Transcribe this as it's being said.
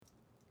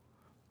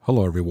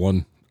Hello,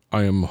 everyone.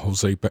 I am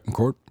Jose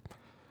Betancourt,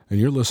 and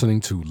you're listening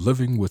to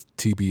Living with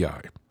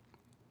TBI.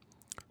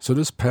 So,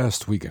 this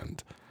past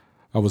weekend,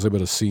 I was able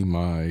to see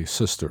my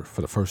sister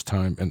for the first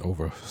time in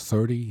over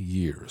 30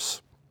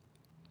 years.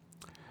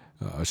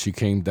 She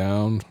came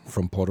down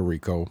from Puerto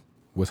Rico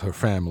with her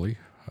family,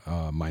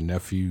 my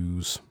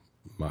nephews,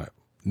 my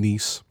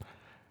niece,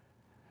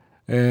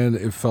 and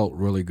it felt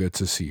really good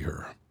to see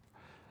her.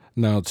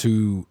 Now,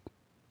 to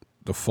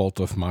the fault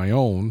of my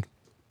own,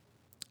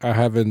 I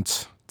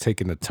haven't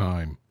taken the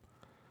time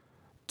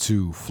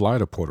to fly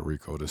to Puerto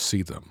Rico to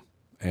see them,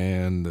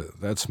 and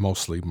that's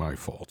mostly my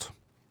fault.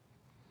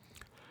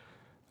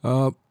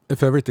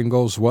 If everything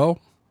goes well,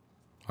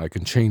 I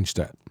can change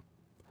that.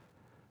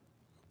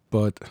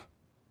 But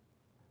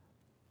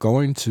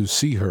going to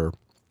see her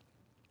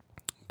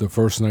the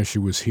first night she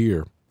was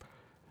here,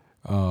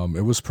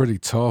 it was pretty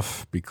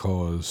tough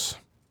because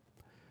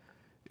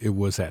it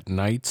was at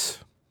night,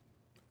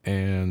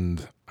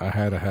 and I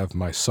had to have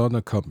my son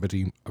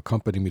accompany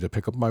me to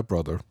pick up my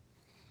brother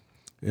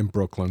in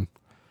Brooklyn,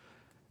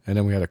 and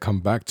then we had to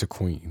come back to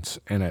Queens.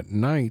 And at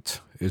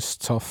night, it's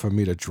tough for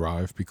me to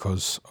drive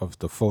because of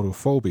the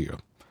photophobia.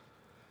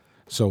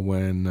 So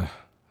when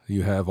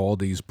you have all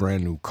these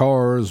brand new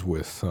cars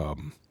with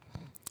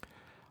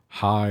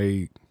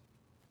high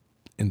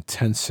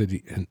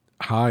intensity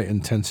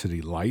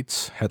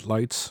lights,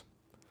 headlights,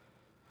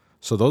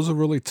 so those are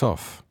really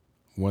tough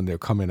when they're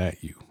coming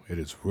at you. It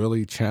is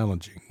really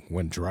challenging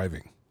when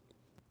driving.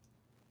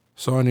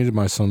 So I needed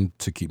my son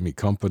to keep me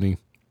company.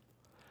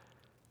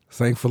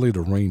 Thankfully,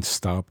 the rain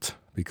stopped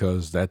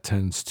because that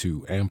tends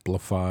to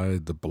amplify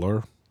the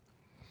blur.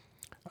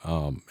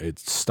 It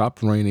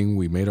stopped raining.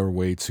 We made our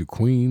way to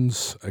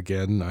Queens.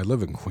 Again, I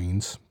live in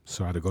Queens,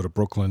 so I had to go to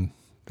Brooklyn,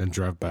 then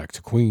drive back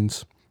to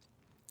Queens.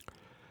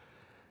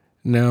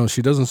 Now,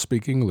 she doesn't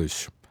speak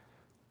English,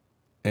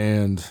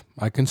 and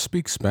I can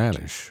speak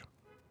Spanish.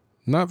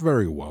 Not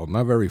very well,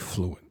 not very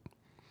fluent,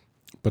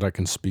 but I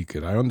can speak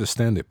it. I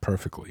understand it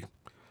perfectly.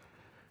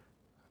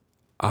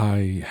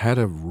 I had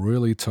a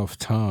really tough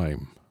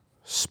time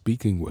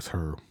speaking with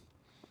her.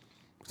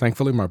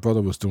 Thankfully, my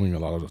brother was doing a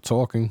lot of the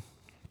talking,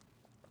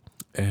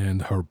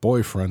 and her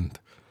boyfriend,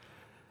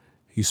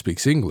 he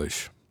speaks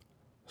English.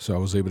 So I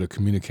was able to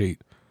communicate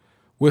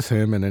with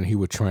him, and then he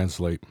would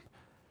translate.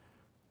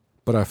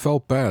 But I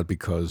felt bad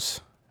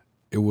because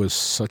it was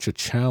such a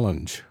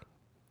challenge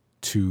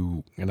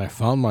and I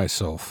found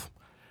myself,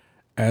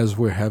 as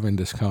we're having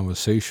this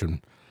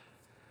conversation,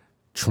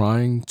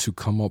 trying to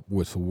come up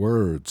with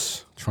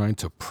words, trying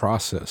to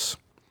process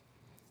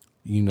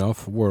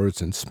enough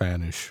words in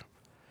Spanish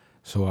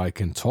so I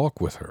can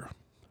talk with her.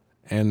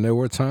 And there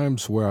were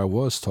times where I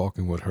was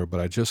talking with her,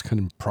 but I just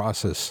couldn't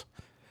process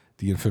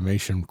the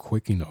information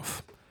quick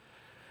enough.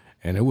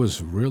 And it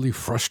was really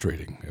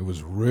frustrating. It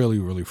was really,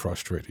 really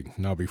frustrating.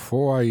 Now,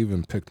 before I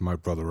even picked my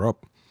brother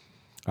up,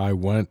 I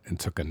went and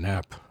took a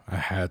nap. I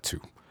had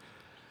to.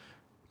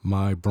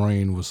 My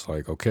brain was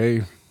like,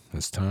 okay,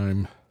 it's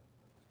time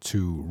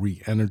to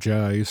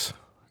re-energize,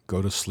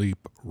 go to sleep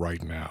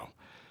right now.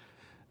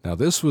 Now,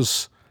 this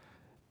was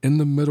in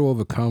the middle of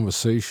a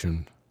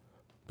conversation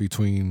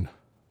between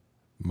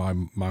my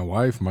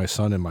wife, my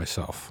son, and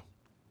myself.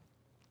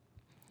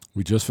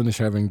 We just finished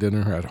having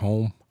dinner at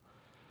home.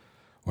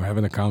 We're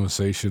having a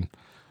conversation.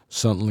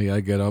 Suddenly, I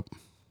get up.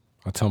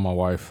 I tell my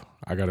wife,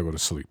 I got to go to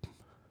sleep.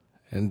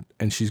 And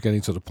she's getting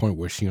to the point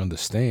where she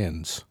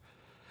understands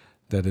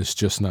that it's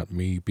just not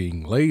me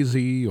being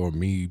lazy or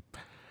me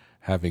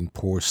having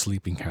poor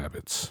sleeping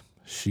habits.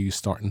 She's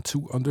starting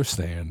to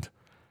understand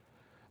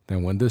that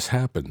when this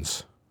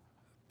happens,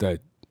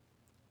 that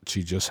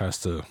she just has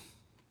to,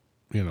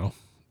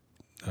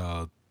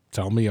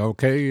 tell me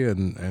okay,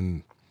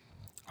 and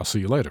I'll see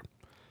you later.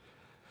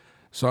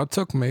 So it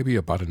took maybe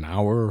about an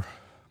hour,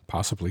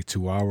 possibly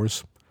 2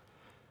 hours.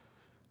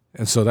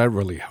 And so that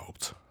really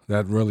helped.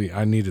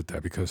 I needed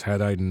that because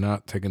had I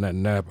not taken that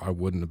nap, I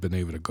wouldn't have been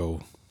able to go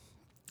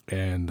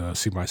and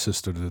see my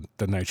sister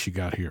the night she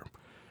got here.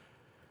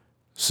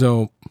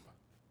 So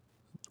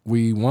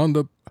we wound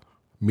up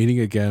meeting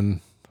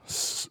again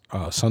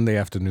Sunday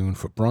afternoon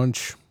for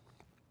brunch.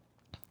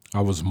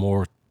 I was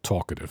more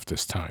talkative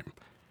this time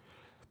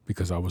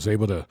because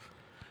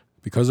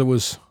because it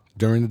was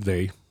during the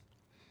day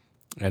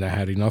and I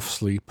had enough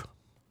sleep,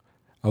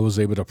 I was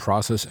able to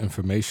process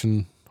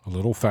information a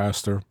little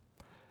faster,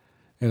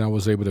 and I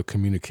was able to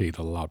communicate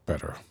a lot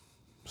better.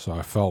 So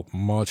I felt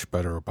much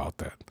better about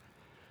that.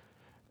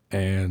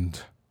 And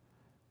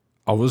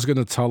I was going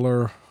to tell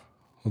her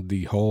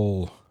the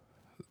whole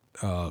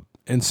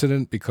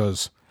incident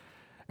because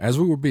as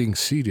we were being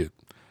seated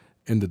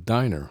in the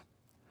diner,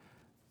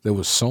 there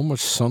was so much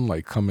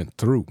sunlight coming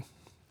through.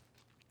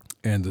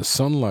 And the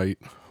sunlight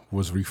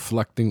was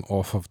reflecting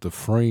off of the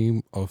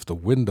frame of the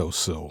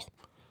windowsill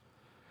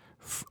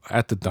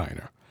at the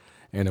diner.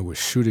 And it was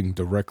shooting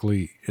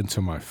directly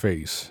into my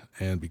face.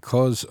 And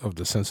because of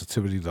the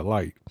sensitivity of the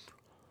light,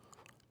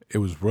 it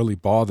was really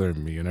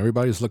bothering me. And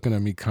everybody's looking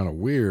at me kind of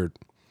weird.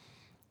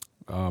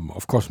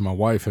 Of course, my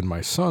wife and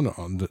my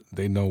son,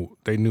 they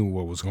knew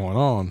what was going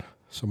on.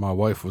 So my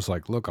wife was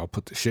like, "Look, I'll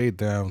put the shade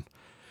down,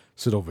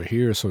 sit over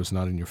here so it's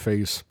not in your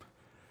face."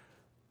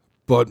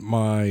 But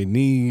my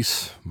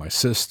niece, my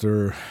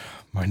sister,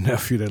 my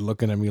nephew, they're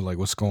looking at me like,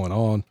 "What's going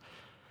on?"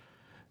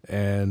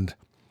 And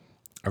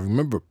I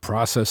remember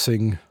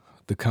processing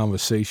the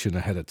conversation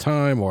ahead of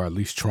time, or at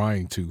least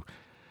trying to,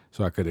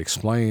 so I could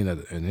explain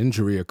that an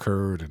injury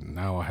occurred, and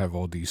now I have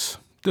all these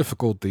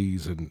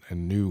difficulties and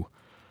new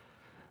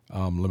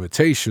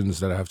limitations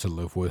that I have to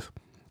live with.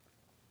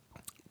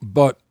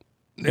 But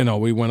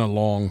we went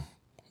along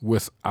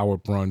with our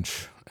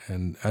brunch,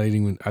 and I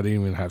didn't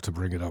even have to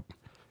bring it up.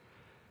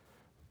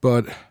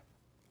 But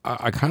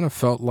I kind of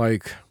felt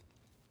like,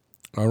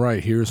 all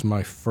right, here's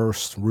my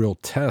first real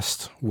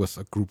test with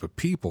a group of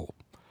people.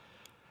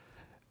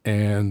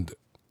 And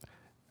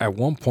at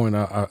one point,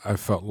 I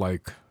felt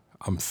like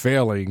I'm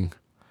failing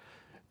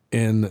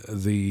in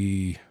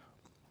the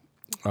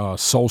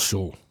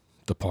social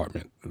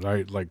department,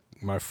 right? Like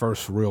my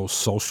first real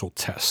social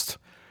test.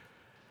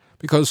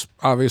 Because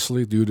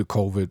obviously, due to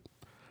COVID,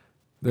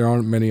 there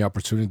aren't many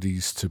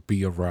opportunities to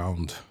be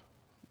around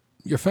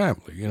your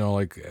family.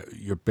 Like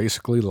you're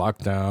basically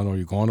locked down, or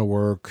you're going to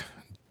work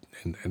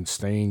and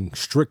staying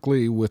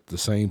strictly with the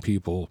same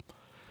people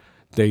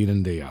day in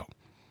and day out.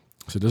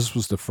 So this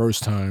was the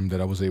first time that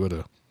I was able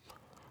to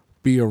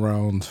be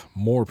around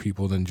more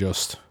people than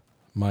just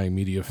my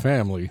immediate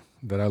family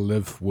that I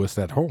live with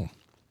at home.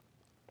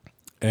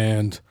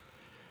 And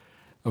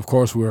of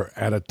course, we're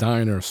at a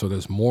diner, so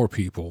there's more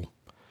people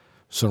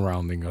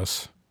surrounding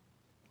us.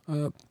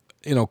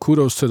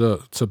 Kudos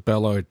to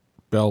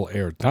Bel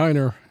Air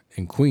Diner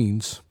in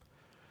Queens,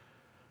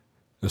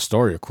 the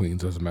story of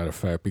Queens, as a matter of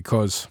fact,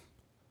 because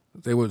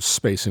they were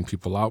spacing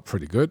people out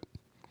pretty good.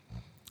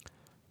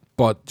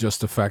 But just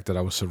the fact that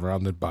I was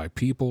surrounded by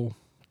people,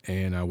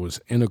 and I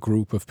was in a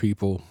group of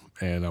people,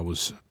 and I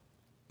was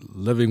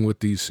living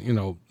with these,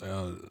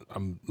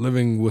 I'm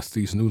living with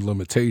these new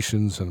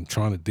limitations, and I'm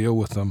trying to deal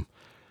with them.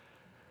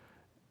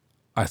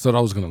 I thought I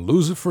was going to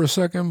lose it for a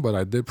second, but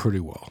I did pretty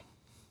well.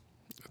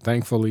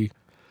 Thankfully,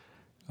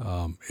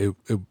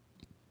 it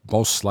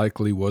most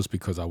likely was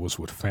because I was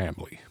with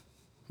family.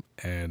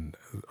 And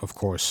of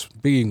course,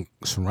 being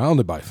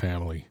surrounded by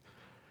family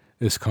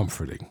is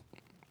comforting.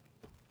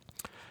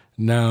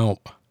 Now,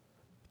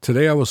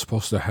 today I was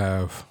supposed to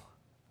have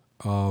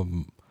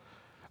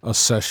a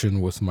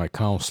session with my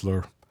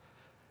counselor.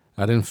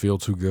 I didn't feel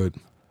too good,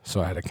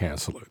 so I had to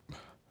cancel it.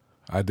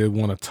 I did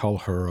want to tell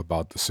her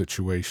about the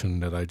situation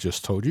that I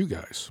just told you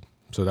guys.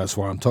 So that's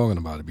why I'm talking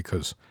about it,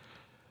 because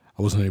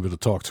I wasn't able to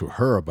talk to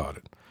her about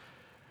it.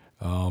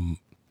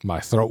 My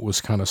throat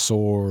was kind of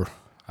sore.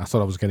 I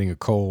thought I was getting a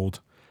cold.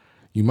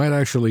 You might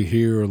actually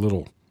hear a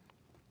little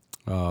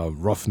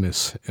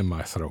roughness in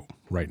my throat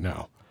right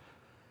now.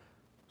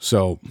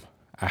 So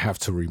I have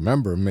to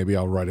remember, maybe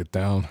I'll write it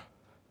down.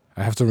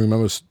 I have to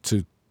remember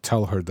to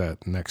tell her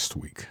that next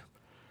week.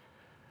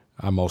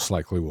 I most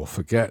likely will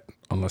forget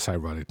unless I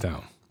write it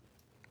down.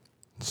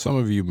 Some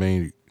of you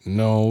may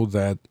know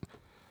that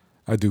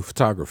I do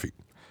photography.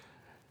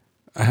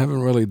 I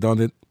haven't really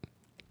done it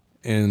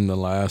in the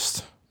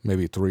last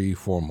maybe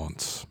 3-4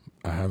 months.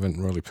 I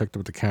haven't really picked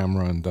up the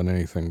camera and done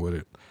anything with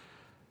it.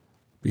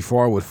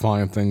 Before, I would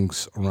find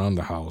things around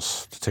the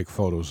house to take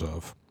photos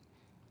of.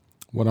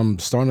 What I'm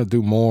starting to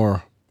do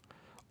more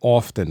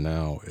often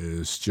now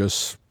is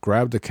just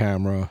grab the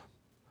camera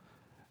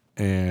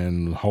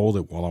and hold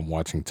it while I'm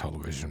watching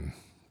television,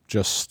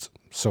 just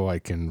so I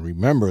can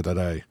remember that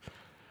I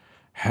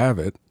have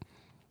it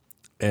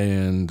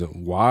and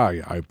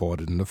why I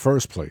bought it in the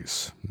first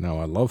place. Now,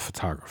 I love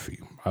photography.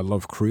 I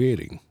love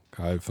creating.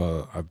 I've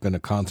been a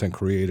content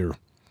creator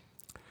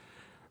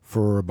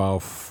for about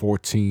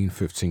 14,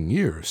 15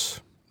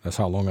 years. That's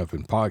how long I've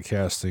been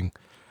podcasting.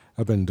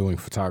 I've been doing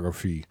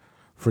photography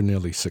for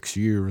nearly 6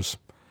 years.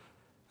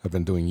 I've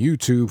been doing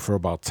YouTube for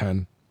about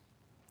 10.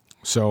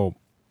 So,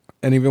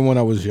 and even when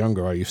I was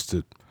younger, I used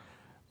to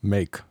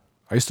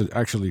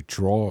actually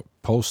draw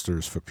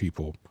posters for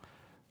people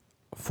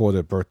for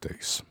their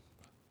birthdays.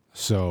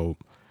 So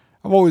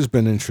I've always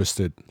been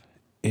interested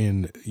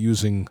in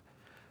using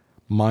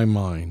my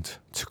mind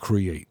to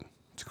create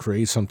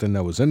something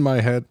that was in my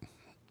head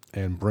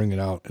and bring it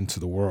out into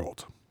the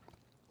world.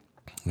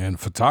 And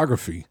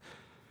photography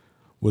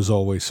was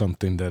always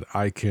something that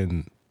I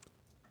can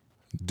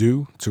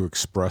do to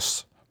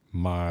express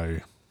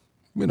my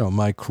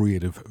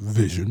creative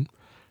vision.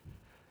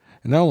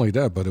 And not only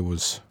that, but it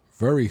was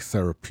very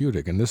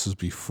therapeutic. And this is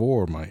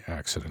before my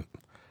accident.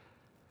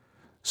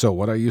 So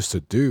what I used to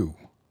do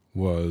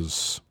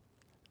was,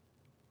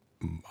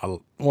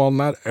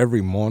 not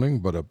every morning,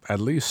 but at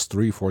least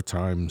 3-4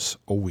 times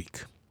a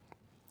week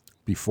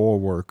before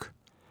work,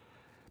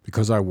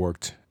 because I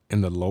worked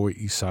in the Lower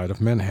East Side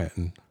of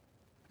Manhattan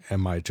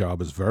and my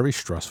job is very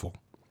stressful.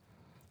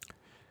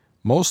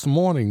 Most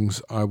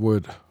mornings I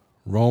would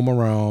roam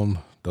around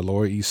the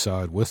Lower East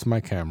Side with my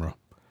camera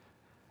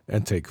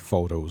and take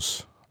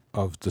photos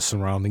of the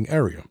surrounding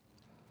area.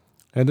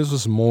 And this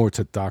was more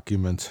to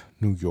document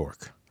New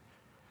York.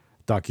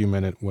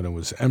 document it when it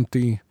was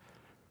empty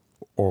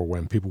or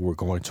when people were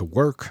going to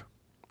work,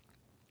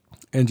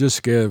 and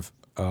just give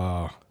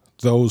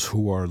those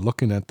who are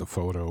looking at the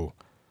photo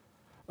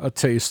a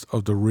taste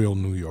of the real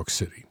New York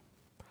City.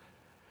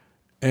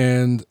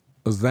 And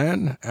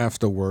then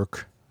after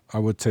work, I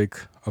would take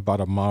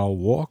about a mile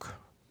walk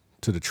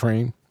to the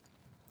train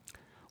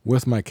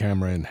with my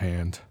camera in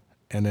hand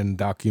and then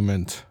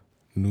document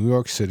New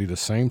York City, the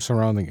same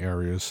surrounding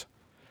areas,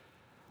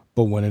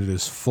 but when it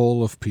is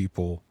full of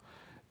people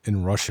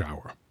in rush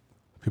hour.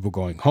 People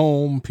going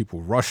home,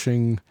 people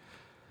rushing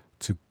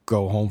to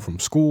go home from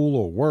school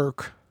or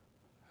work,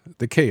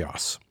 the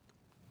chaos.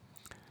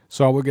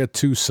 So I would get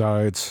two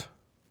sides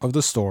of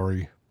the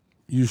story,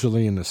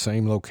 usually in the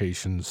same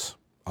locations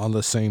on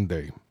the same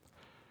day.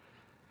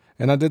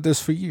 And I did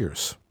this for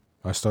years.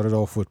 I started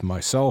off with my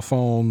cell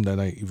phone, then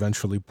I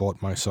eventually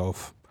bought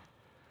myself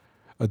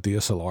a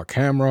DSLR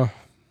camera,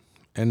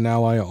 and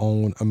now I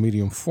own a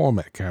medium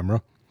format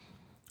camera,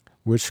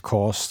 which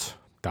cost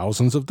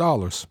thousands of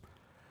dollars.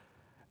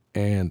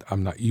 And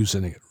I'm not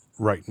using it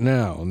right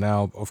now.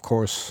 Now, of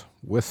course,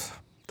 with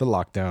the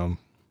lockdown,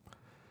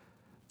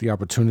 the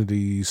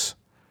opportunities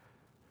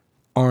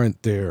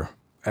aren't there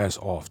as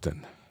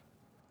often.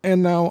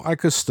 And now I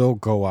could still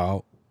go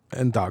out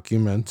and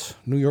document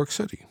New York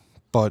City.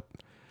 But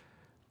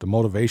the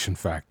motivation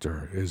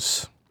factor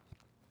is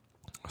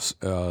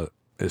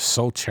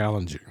so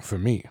challenging for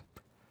me.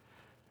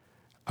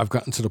 I've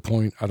gotten to the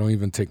point I don't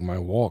even take my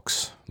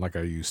walks like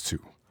I used to.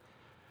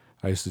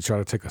 I used to try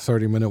to take a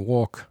 30-minute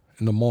walk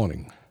in the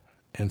morning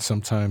and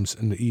sometimes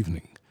in the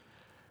evening.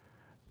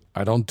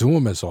 I don't do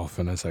them as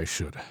often as I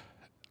should.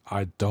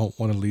 I don't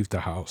want to leave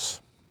the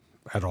house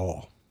at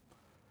all.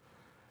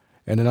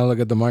 And then I look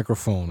at the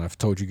microphone. I've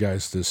told you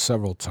guys this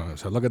several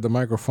times. I look at the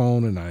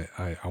microphone and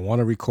I want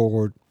to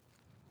record,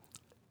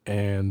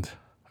 and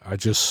I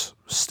just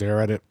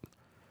stare at it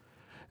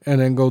and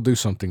then go do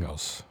something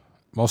else.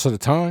 Most of the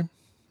time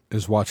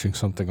is watching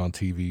something on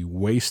TV,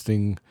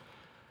 wasting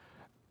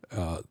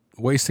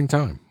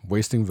time,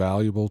 wasting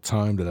valuable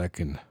time that I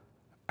can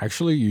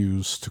actually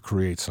use to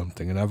create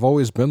something. And I've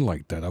always been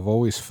like that. I've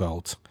always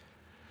felt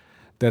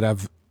that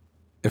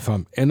if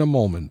I'm in a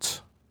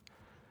moment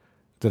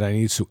that I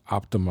need to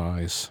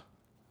optimize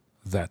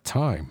that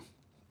time.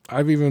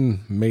 I've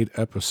even made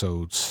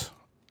episodes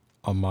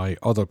on my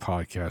other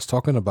podcast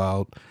talking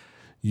about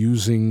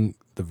using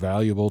the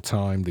valuable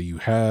time that you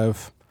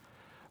have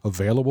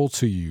available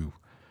to you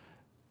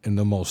in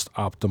the most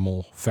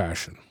optimal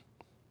fashion.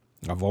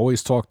 I've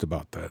always talked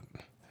about that.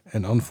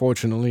 And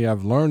unfortunately,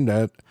 I've learned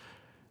that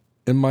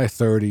in my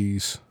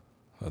 30s,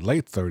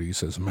 late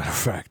 30s, as a matter of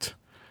fact.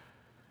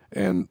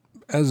 And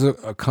as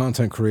a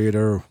content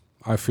creator,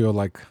 I feel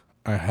like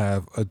I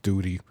have a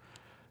duty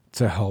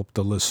to help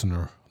the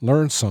listener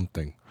learn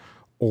something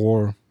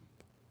or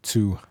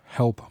to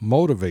help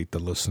motivate the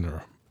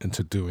listener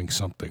into doing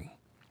something.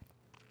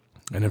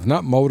 And if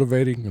not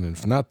motivating and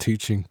if not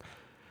teaching,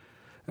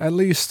 at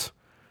least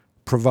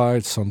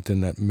provide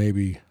something that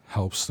maybe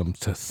helps them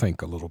to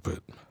think a little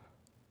bit.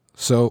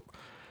 So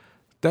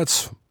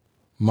that's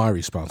my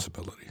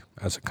responsibility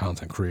as a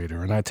content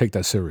creator, and I take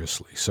that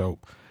seriously. So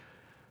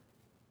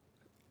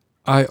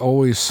I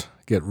always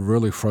get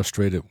really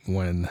frustrated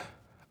when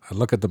I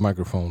look at the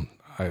microphone.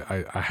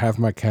 I have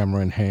my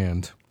camera in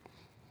hand,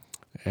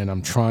 and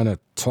I'm trying to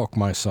talk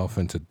myself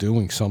into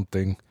doing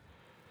something,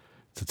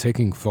 to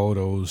taking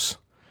photos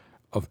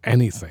of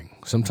anything.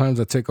 Sometimes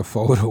I take a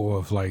photo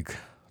of like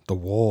the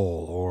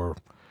wall or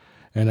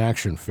an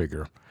action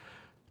figure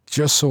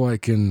just so I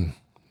can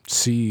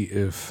see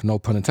if, no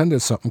pun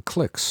intended, something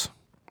clicks.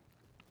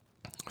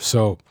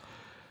 So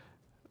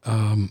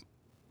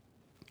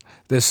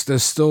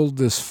there's still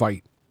this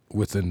fight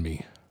within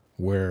me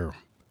where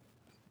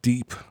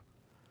deep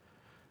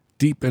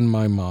in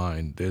my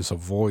mind there's a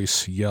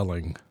voice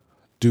yelling,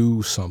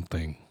 do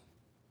something,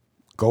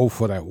 go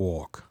for that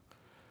walk,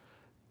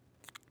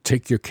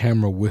 take your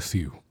camera with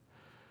you,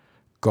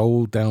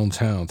 go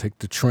downtown, take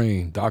the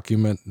train,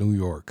 document New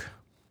York,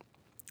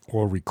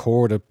 or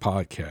record a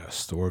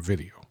podcast or a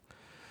video.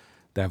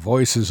 That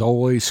voice is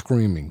always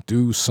screaming,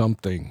 do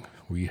something.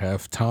 We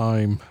have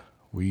time.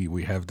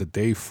 We have the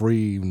day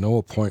free, no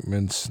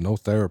appointments, no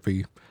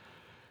therapy.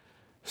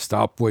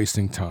 Stop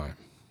wasting time.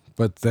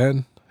 But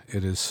then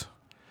it is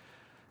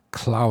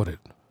clouded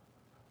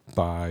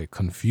by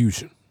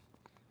confusion,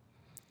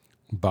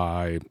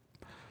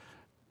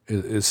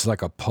 it's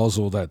like a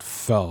puzzle that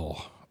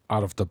fell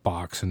out of the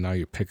box and now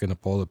you're picking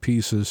up all the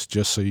pieces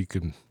just so you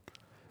can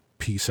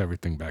piece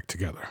everything back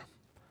together.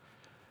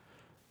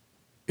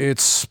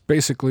 It's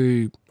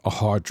basically a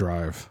hard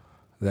drive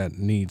that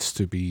needs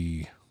to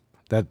be,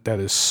 that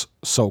is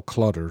so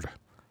cluttered.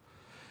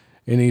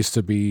 It needs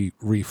to be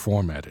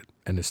reformatted,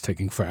 and it's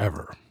taking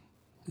forever.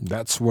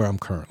 That's where I'm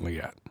currently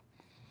at.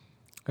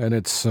 And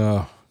it's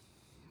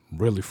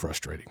really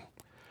frustrating.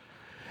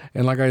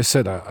 And like I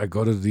said, I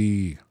go to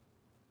the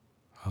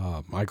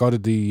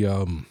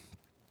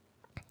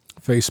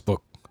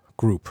Facebook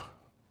group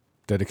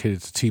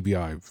dedicated to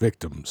TBI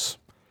victims,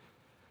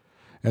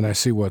 and I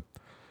see what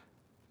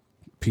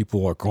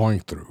people are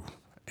going through.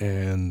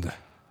 And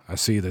I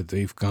see that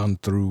they've gone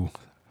through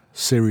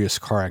serious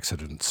car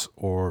accidents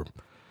or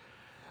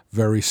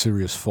very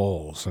serious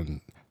falls,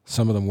 and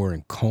some of them were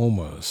in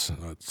comas.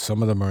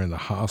 Some of them are in the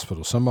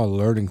hospital. Some are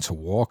learning to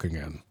walk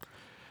again.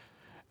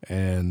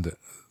 And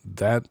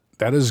that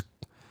is,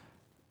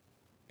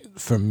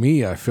 for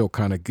me, I feel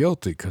kind of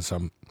guilty because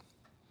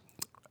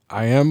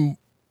I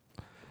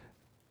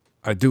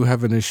do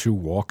have an issue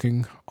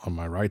walking on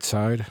my right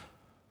side.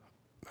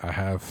 I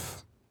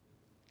have,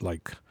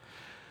 like,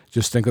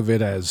 just think of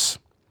it as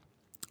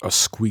a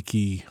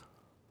squeaky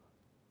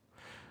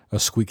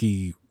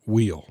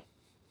wheel.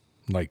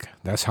 Like,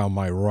 that's how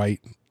my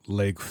right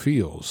leg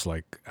feels.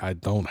 Like, I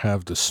don't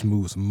have the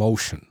smooth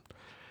motion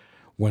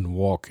when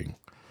walking.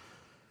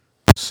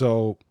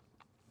 So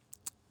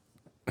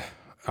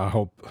I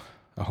hope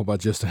I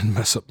just didn't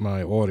mess up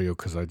my audio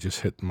because I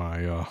just hit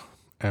my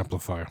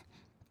amplifier.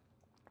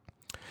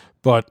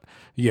 But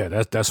yeah,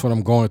 that's what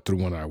I'm going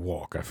through when I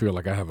walk. I feel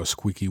like I have a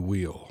squeaky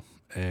wheel,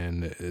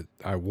 and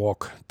I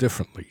walk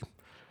differently.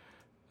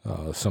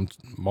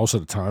 Most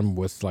of the time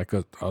with like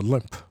a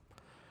limp.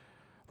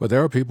 But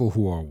there are people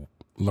who are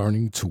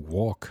learning to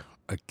walk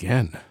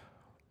again.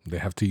 They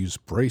have to use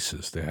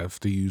braces. They have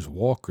to use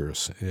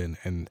walkers,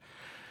 and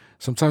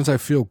sometimes I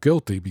feel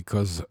guilty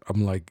because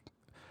I'm like,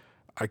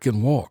 I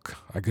can walk.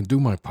 I can do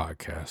my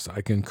podcast.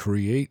 I can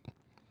create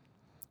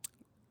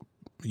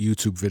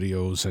YouTube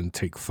videos and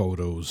take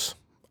photos.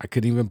 I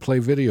can even play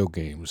video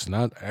games.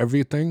 Not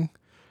everything.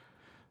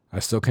 I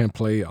still can't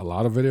play a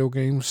lot of video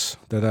games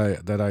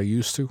that I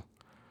used to,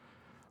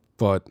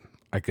 but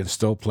I can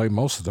still play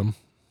most of them,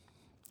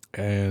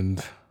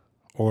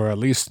 or at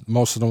least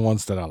most of the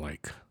ones that I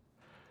like.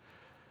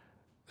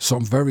 So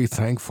I'm very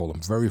thankful.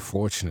 I'm very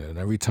fortunate. And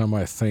every time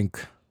I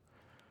think,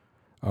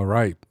 all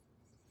right,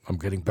 I'm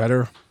getting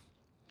better,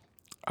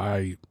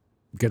 I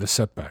get a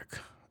setback,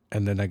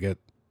 and then I get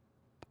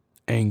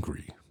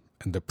angry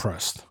and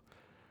depressed.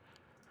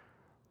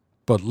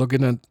 But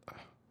looking at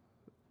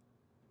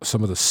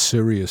some of the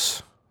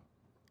serious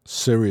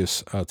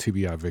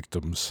TBI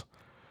victims,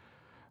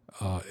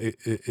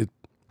 it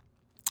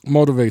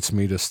motivates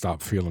me to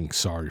stop feeling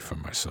sorry for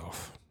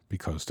myself,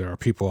 because there are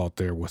people out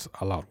there with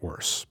a lot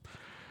worse,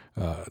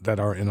 that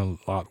are in a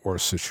lot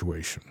worse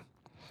situation.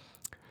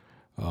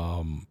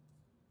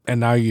 And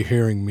now you're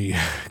hearing me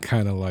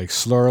kind of like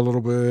slur a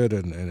little bit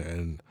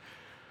and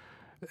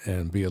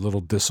be a little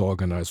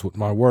disorganized with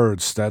my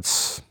words.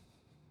 That's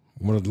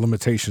one of the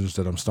limitations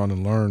that I'm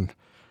starting to learn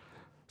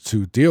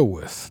to deal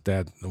with,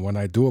 that when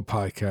I do a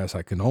podcast,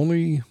 I can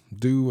only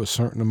do a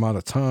certain amount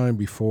of time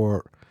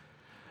before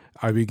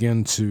I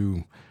begin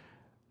to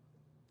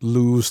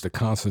lose the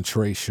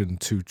concentration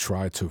to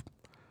try to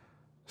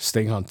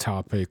stay on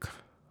topic,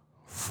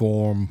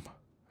 form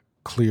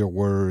clear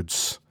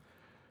words,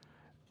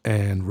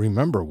 and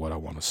remember what I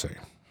want to say.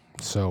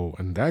 So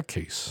in that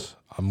case,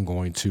 I'm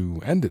going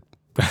to end it.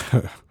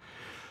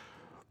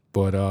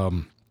 But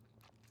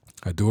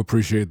I do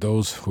appreciate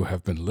those who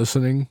have been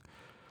listening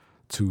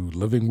to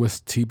Living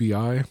with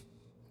TBI.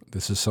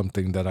 This is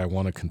something that I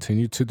want to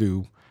continue to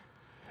do.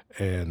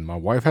 And my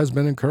wife has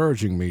been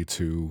encouraging me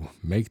to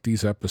make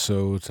these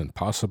episodes and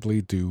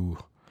possibly do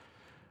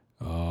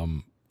a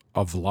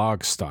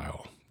vlog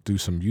style, do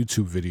some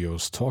YouTube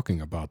videos talking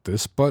about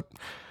this. But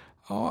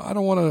I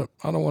don't want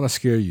to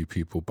scare you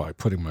people by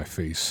putting my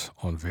face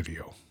on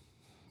video.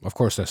 Of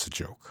course, that's a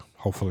joke.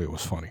 Hopefully it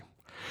was funny.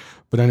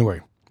 But anyway,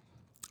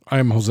 I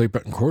am Jose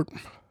Betancourt.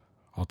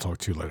 I'll talk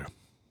to you later.